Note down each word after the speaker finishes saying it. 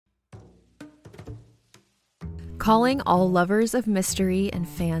Calling all lovers of mystery and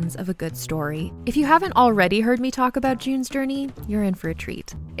fans of a good story. If you haven't already heard me talk about June's Journey, you're in for a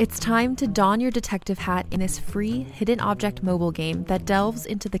treat. It's time to don your detective hat in this free hidden object mobile game that delves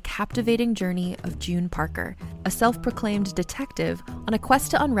into the captivating journey of June Parker, a self-proclaimed detective on a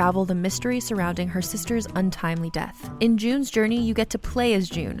quest to unravel the mystery surrounding her sister's untimely death. In June's Journey, you get to play as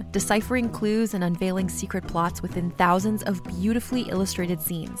June, deciphering clues and unveiling secret plots within thousands of beautifully illustrated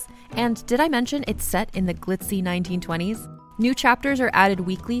scenes. And did I mention it's set in the glitzy 1920s? New chapters are added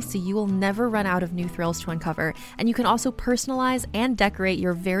weekly, so you will never run out of new thrills to uncover, and you can also personalize and decorate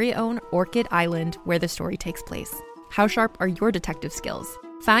your very own Orchid Island where the story takes place. How sharp are your detective skills?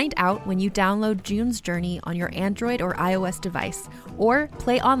 Find out when you download June's Journey on your Android or iOS device, or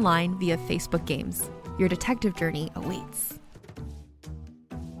play online via Facebook Games. Your detective journey awaits.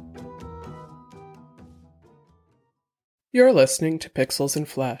 You're listening to Pixels and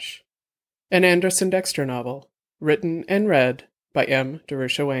Flesh, an Anderson Dexter novel, written and read by M.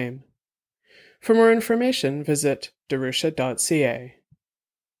 Darusha Wayne. For more information, visit darusha.ca.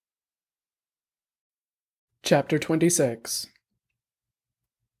 Chapter 26.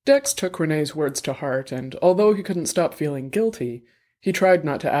 Dex took Renee's words to heart, and although he couldn't stop feeling guilty, he tried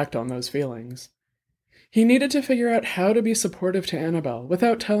not to act on those feelings. He needed to figure out how to be supportive to Annabelle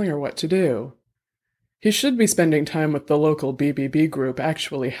without telling her what to do. He should be spending time with the local BBB group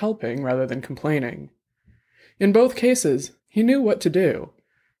actually helping rather than complaining. In both cases, he knew what to do,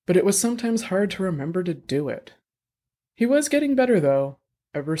 but it was sometimes hard to remember to do it. He was getting better, though,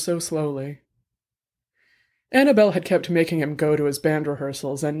 ever so slowly. Annabelle had kept making him go to his band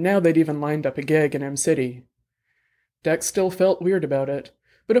rehearsals, and now they'd even lined up a gig in M-City. Dex still felt weird about it,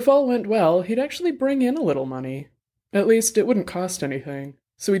 but if all went well, he'd actually bring in a little money. At least, it wouldn't cost anything,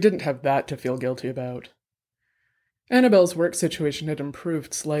 so he didn't have that to feel guilty about. Annabelle's work situation had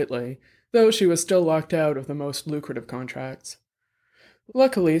improved slightly, though she was still locked out of the most lucrative contracts.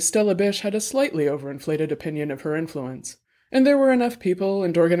 Luckily, Stella Bish had a slightly overinflated opinion of her influence, and there were enough people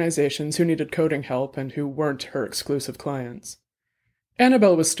and organizations who needed coding help and who weren't her exclusive clients.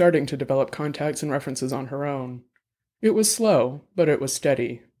 Annabelle was starting to develop contacts and references on her own. It was slow, but it was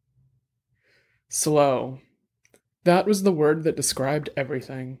steady. Slow. That was the word that described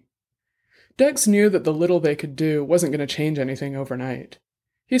everything. Dex knew that the little they could do wasn't going to change anything overnight.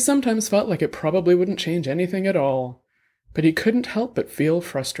 He sometimes felt like it probably wouldn't change anything at all, but he couldn't help but feel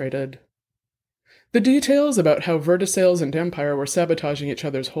frustrated. The details about how Vertisales and Empire were sabotaging each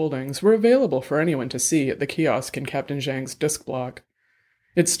other's holdings were available for anyone to see at the kiosk in Captain Zhang's disk block.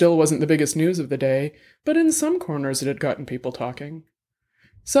 It still wasn't the biggest news of the day, but in some corners it had gotten people talking.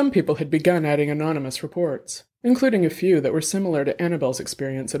 Some people had begun adding anonymous reports, including a few that were similar to Annabelle's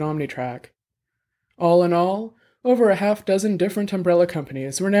experience at Omnitrack. All in all, over a half-dozen different umbrella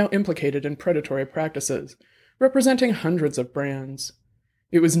companies were now implicated in predatory practices, representing hundreds of brands.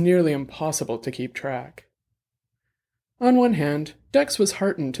 It was nearly impossible to keep track. On one hand, Dex was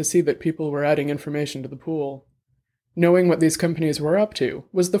heartened to see that people were adding information to the pool. Knowing what these companies were up to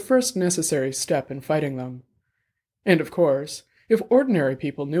was the first necessary step in fighting them. And of course, if ordinary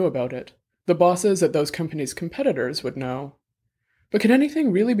people knew about it, the bosses at those companies' competitors would know. But could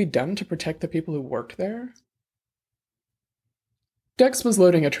anything really be done to protect the people who worked there? Dex was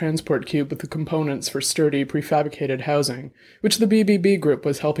loading a transport cube with the components for sturdy, prefabricated housing, which the BBB group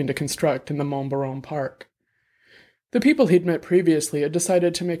was helping to construct in the Montbaron Park. The people he'd met previously had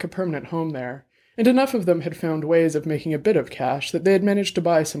decided to make a permanent home there, and enough of them had found ways of making a bit of cash that they had managed to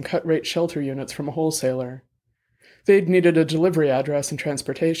buy some cut-rate shelter units from a wholesaler. They'd needed a delivery address and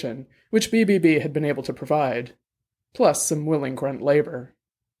transportation, which BBB had been able to provide, plus some willing grunt labor.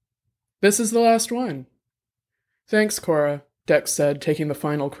 "This is the last one." "Thanks, Cora," Dex said, taking the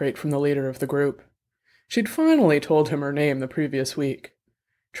final crate from the leader of the group. She'd finally told him her name the previous week.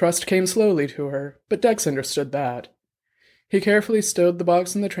 Trust came slowly to her, but Dex understood that. He carefully stowed the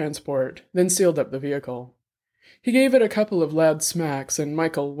box in the transport, then sealed up the vehicle. He gave it a couple of loud smacks, and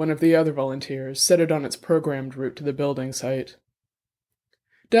Michael, one of the other volunteers, set it on its programmed route to the building site.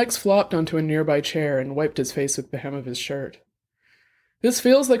 Dex flopped onto a nearby chair and wiped his face with the hem of his shirt. "This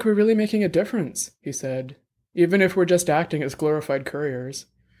feels like we're really making a difference," he said, "even if we're just acting as glorified couriers.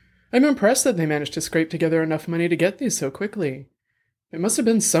 I'm impressed that they managed to scrape together enough money to get these so quickly. It must have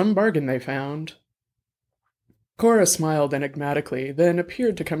been some bargain they found." Cora smiled enigmatically, then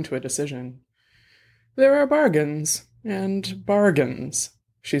appeared to come to a decision. "There are bargains, and bargains,"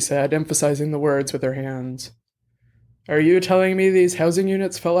 she said, emphasizing the words with her hands. "Are you telling me these housing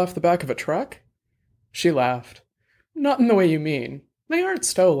units fell off the back of a truck?" She laughed. "Not in the way you mean. They aren't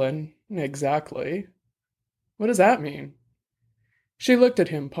stolen, exactly." "What does that mean?" She looked at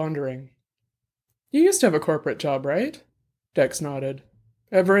him, pondering. You used to have a corporate job, right? Dex nodded.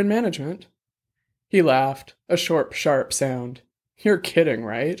 Ever in management? He laughed, a short, sharp sound. You're kidding,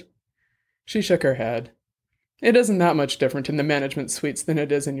 right? She shook her head. It isn't that much different in the management suites than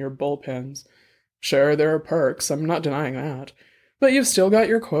it is in your bullpens. Sure, there are perks, I'm not denying that. But you've still got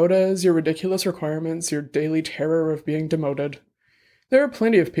your quotas, your ridiculous requirements, your daily terror of being demoted. There are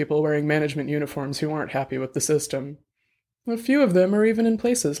plenty of people wearing management uniforms who aren't happy with the system. A few of them are even in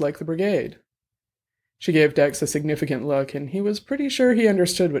places like the brigade. She gave Dex a significant look, and he was pretty sure he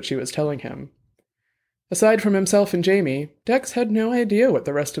understood what she was telling him. Aside from himself and Jamie, Dex had no idea what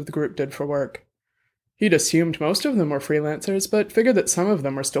the rest of the group did for work. He'd assumed most of them were freelancers, but figured that some of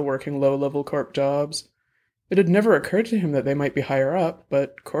them were still working low-level corp jobs. It had never occurred to him that they might be higher up,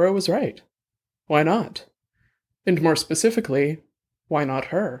 but Cora was right. Why not? And more specifically, why not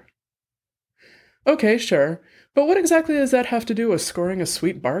her? Okay, sure, but what exactly does that have to do with scoring a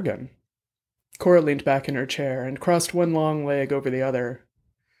sweet bargain? Cora leaned back in her chair and crossed one long leg over the other.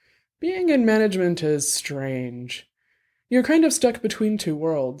 Being in management is strange. You're kind of stuck between two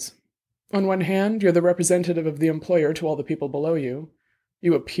worlds. On one hand, you're the representative of the employer to all the people below you.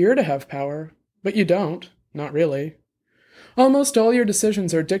 You appear to have power, but you don't, not really. Almost all your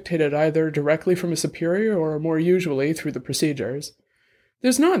decisions are dictated either directly from a superior or more usually through the procedures.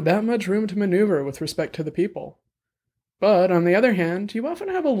 There's not that much room to maneuver with respect to the people. But, on the other hand, you often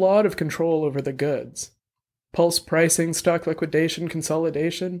have a lot of control over the goods. Pulse pricing, stock liquidation,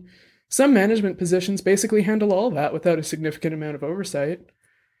 consolidation. Some management positions basically handle all that without a significant amount of oversight.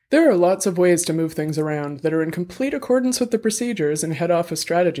 There are lots of ways to move things around that are in complete accordance with the procedures and head office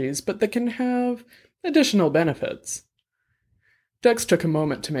strategies, but that can have additional benefits. Dex took a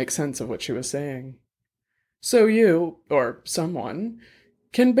moment to make sense of what she was saying. So you, or someone,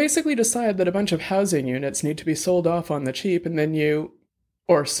 can basically decide that a bunch of housing units need to be sold off on the cheap, and then you,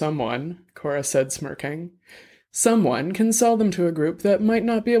 or someone, Cora said, smirking, someone can sell them to a group that might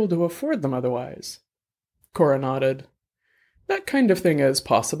not be able to afford them otherwise. Cora nodded. That kind of thing is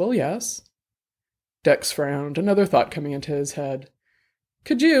possible, yes. Dex frowned, another thought coming into his head.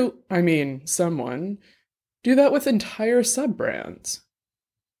 Could you, someone, do that with entire sub-brands?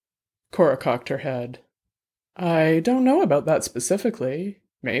 Cora cocked her head. I don't know about that specifically.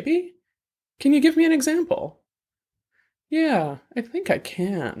 Maybe? Can you give me an example? Yeah, I think I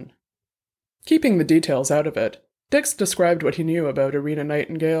can. Keeping the details out of it, Dex described what he knew about Irina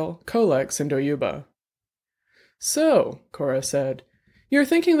Nightingale, Colex, and Oyuba. So, Cora said, you're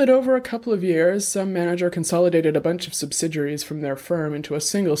thinking that over a couple of years, some manager consolidated a bunch of subsidiaries from their firm into a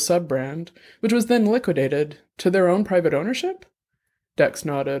single sub-brand, which was then liquidated to their own private ownership? Dex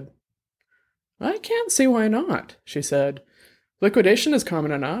nodded. I can't see why not, she said. Liquidation is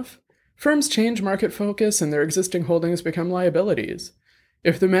common enough. Firms change market focus and their existing holdings become liabilities.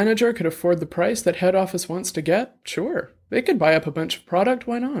 If the manager could afford the price that head office wants to get, sure, they could buy up a bunch of product,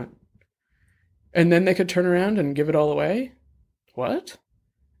 why not? And then they could turn around and give it all away? What?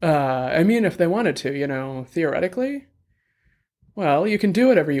 If they wanted to, theoretically. Well, you can do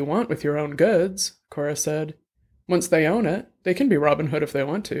whatever you want with your own goods, Cora said. Once they own it, they can be Robin Hood if they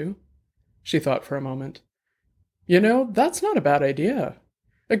want to. She thought for a moment. That's not a bad idea.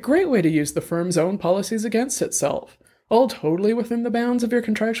 A great way to use the firm's own policies against itself, all totally within the bounds of your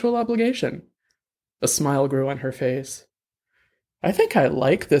contractual obligation. A smile grew on her face. I think I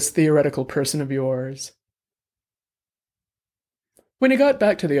like this theoretical person of yours. When he got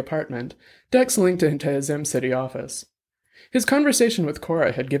back to the apartment, Dex linked into his M-City office. His conversation with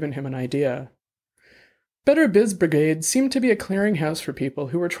Cora had given him an idea. Better Biz Brigade seemed to be a clearinghouse for people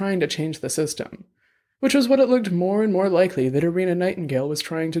who were trying to change the system, which was what it looked more and more likely that Irina Nightingale was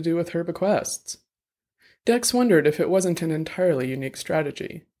trying to do with her bequests. Dex wondered if it wasn't an entirely unique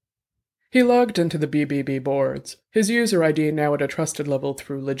strategy. He logged into the BBB boards, his user ID now at a trusted level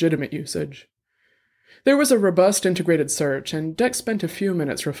through legitimate usage. There was a robust integrated search, and Dex spent a few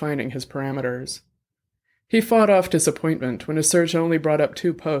minutes refining his parameters. He fought off disappointment when his search only brought up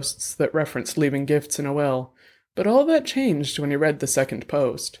 2 posts that referenced leaving gifts in a well, but all that changed when he read the second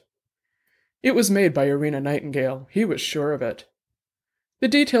post. It was made by Irina Nightingale, he was sure of it. The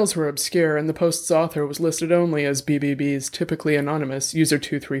details were obscure, and the post's author was listed only as BBB's typically anonymous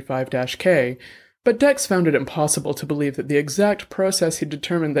user235-K, but Dex found it impossible to believe that the exact process he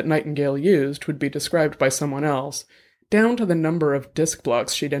determined that Nightingale used would be described by someone else, down to the number of disk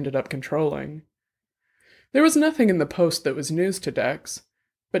blocks she'd ended up controlling. There was nothing in the post that was news to Dex,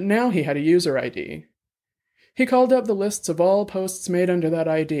 but now he had a user ID. He called up the lists of all posts made under that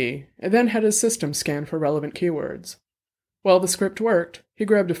ID, and then had his system scan for relevant keywords. While the script worked, he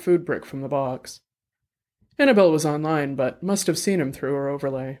grabbed a food brick from the box. Annabelle was online, but must have seen him through her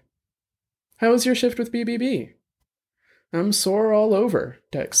overlay. How was your shift with BBB? I'm sore all over,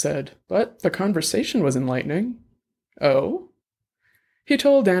 Dex said, but the conversation was enlightening. Oh? He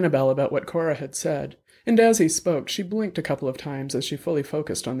told Annabelle about what Cora had said, and as he spoke, she blinked a couple of times as she fully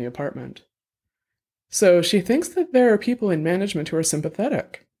focused on the apartment. So she thinks that there are people in management who are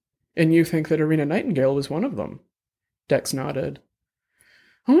sympathetic, and you think that Irina Nightingale was one of them. Dex nodded.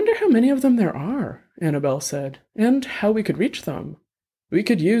 I wonder how many of them there are, Annabelle said, and how we could reach them. We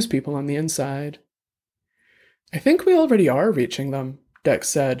could use people on the inside. I think we already are reaching them, Dex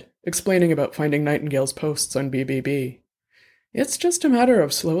said, explaining about finding Nightingale's posts on BBB. It's just a matter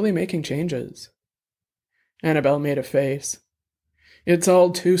of slowly making changes. Annabelle made a face. It's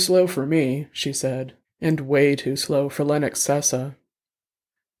all too slow for me, she said, and way too slow for Lennox Sessa.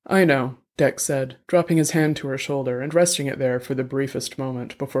 I know, Dex said, dropping his hand to her shoulder and resting it there for the briefest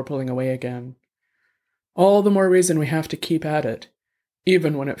moment before pulling away again. All the more reason we have to keep at it,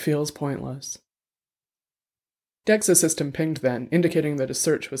 even when it feels pointless. Dex's system pinged then, indicating that his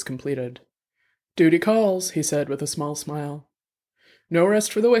search was completed. Duty calls, he said with a small smile. No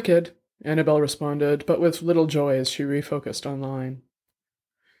rest for the wicked, Annabelle responded, but with little joy as she refocused online.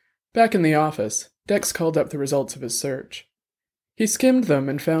 Back in the office, Dex called up the results of his search. He skimmed them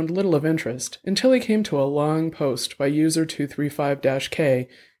and found little of interest until he came to a long post by user 235-K,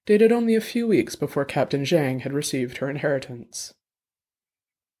 dated only a few weeks before Captain Zhang had received her inheritance.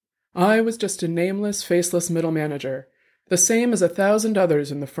 I was just a nameless, faceless middle manager, the same as 1,000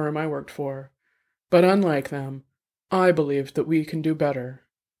 others in the firm I worked for. But unlike them, I believed that we can do better.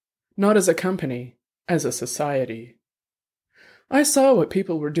 Not as a company, as a society. I saw what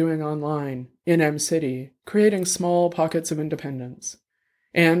people were doing online, in M-City, creating small pockets of independence.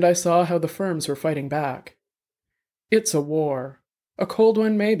 And I saw how the firms were fighting back. It's a war. A cold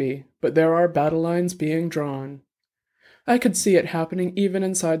one maybe, but there are battle lines being drawn. I could see it happening even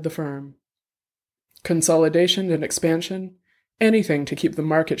inside the firm. Consolidation and expansion, anything to keep the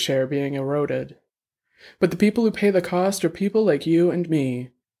market share being eroded. But the people who pay the cost are people like you and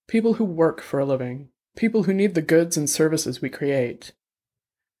me, people who work for a living, people who need the goods and services we create.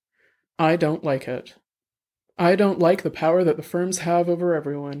 I don't like it. I don't like the power that the firms have over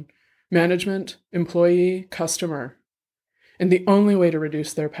everyone, management, employee, customer. And the only way to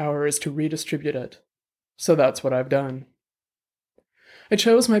reduce their power is to redistribute it. So that's what I've done. I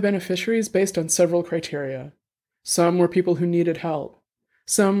chose my beneficiaries based on several criteria. Some were people who needed help.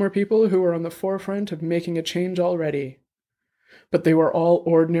 Some were people who were on the forefront of making a change already. But they were all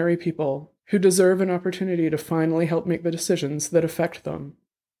ordinary people who deserve an opportunity to finally help make the decisions that affect them.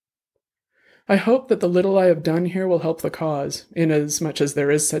 I hope that the little I have done here will help the cause, in as much as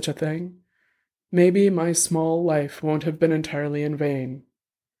there is such a thing. Maybe my small life won't have been entirely in vain.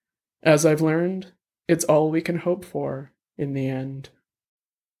 As I've learned, it's all we can hope for in the end.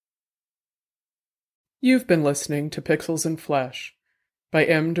 You've been listening to Pixels and Flesh by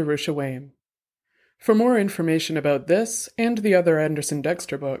M. Darusha Wayne. For more information about this and the other Anderson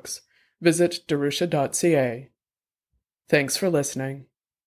Dexter books, visit darusha.ca. Thanks for listening.